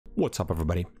What's up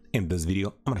everybody? In this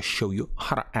video, I'm going to show you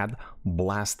how to add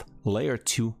Blast Layer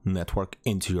 2 network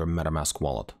into your MetaMask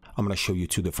wallet. I'm going to show you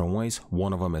two different ways.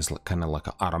 One of them is kind of like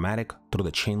an automatic through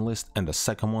the chain list, and the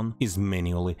second one is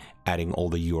manually adding all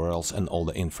the URLs and all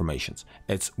the informations.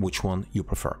 It's which one you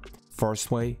prefer.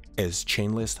 First way is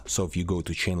chain list. So if you go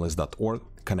to chainlist.org,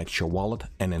 connect your wallet,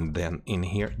 and then in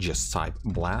here just type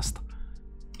Blast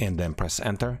and then press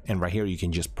enter, and right here you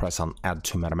can just press on add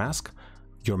to MetaMask.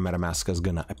 Your MetaMask is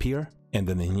gonna appear, and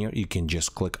then in here you can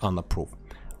just click on approve.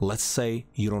 Let's say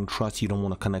you don't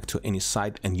want to connect to any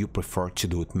site and you prefer to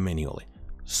do it manually.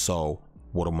 So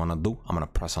what I'm gonna do, I'm gonna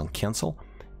press on cancel,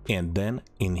 and then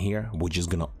in here we're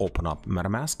just gonna open up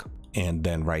MetaMask, and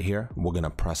then right here we're gonna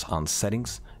press on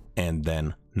settings and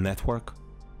then network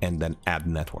and then add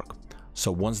network.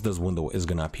 So once this window is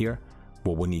gonna appear,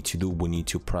 what we need to do, we need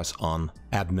to press on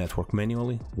add network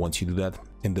manually. Once you do that,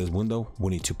 in this window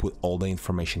we need to put all the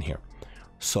information here.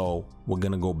 So we're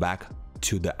gonna go back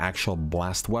to the actual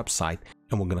Blast website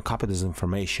and we're gonna copy this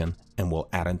information and we'll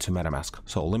add it to MetaMask.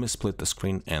 So let me split the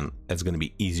screen and it's gonna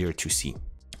be easier to see.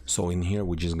 So in here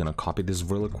we're just gonna copy this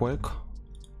really quick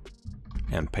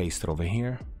and paste it over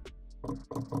here.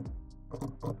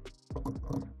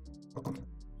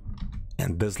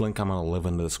 And this link I'm gonna leave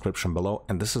in the description below,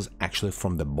 and this is actually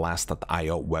from the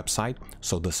blast.io website,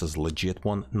 so this is legit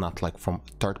one, not like from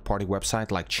third-party website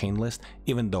like Chainlist,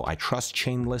 even though I trust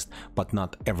Chainlist, but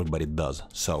not everybody does.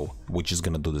 So we're just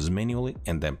gonna do this manually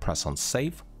and then press on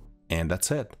save, and that's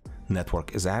it.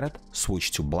 Network is added, switch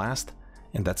to Blast,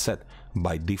 and that's it.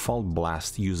 By default,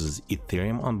 Blast uses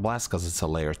Ethereum on Blast because it's a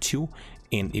layer 2.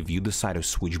 And if you decide to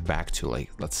switch back to,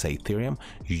 like, let's say Ethereum,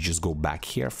 you just go back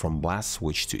here from Blast,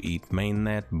 switch to ETH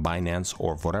mainnet, Binance,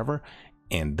 or whatever,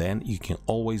 and then you can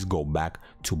always go back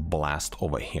to Blast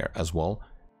over here as well,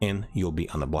 and you'll be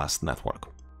on the Blast network.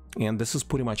 And this is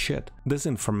pretty much it. This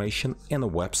information and the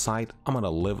website, I'm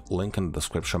gonna leave a link in the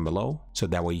description below, so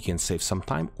that way you can save some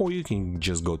time, or you can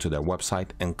just go to their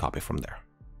website and copy from there.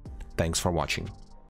 Thanks for watching.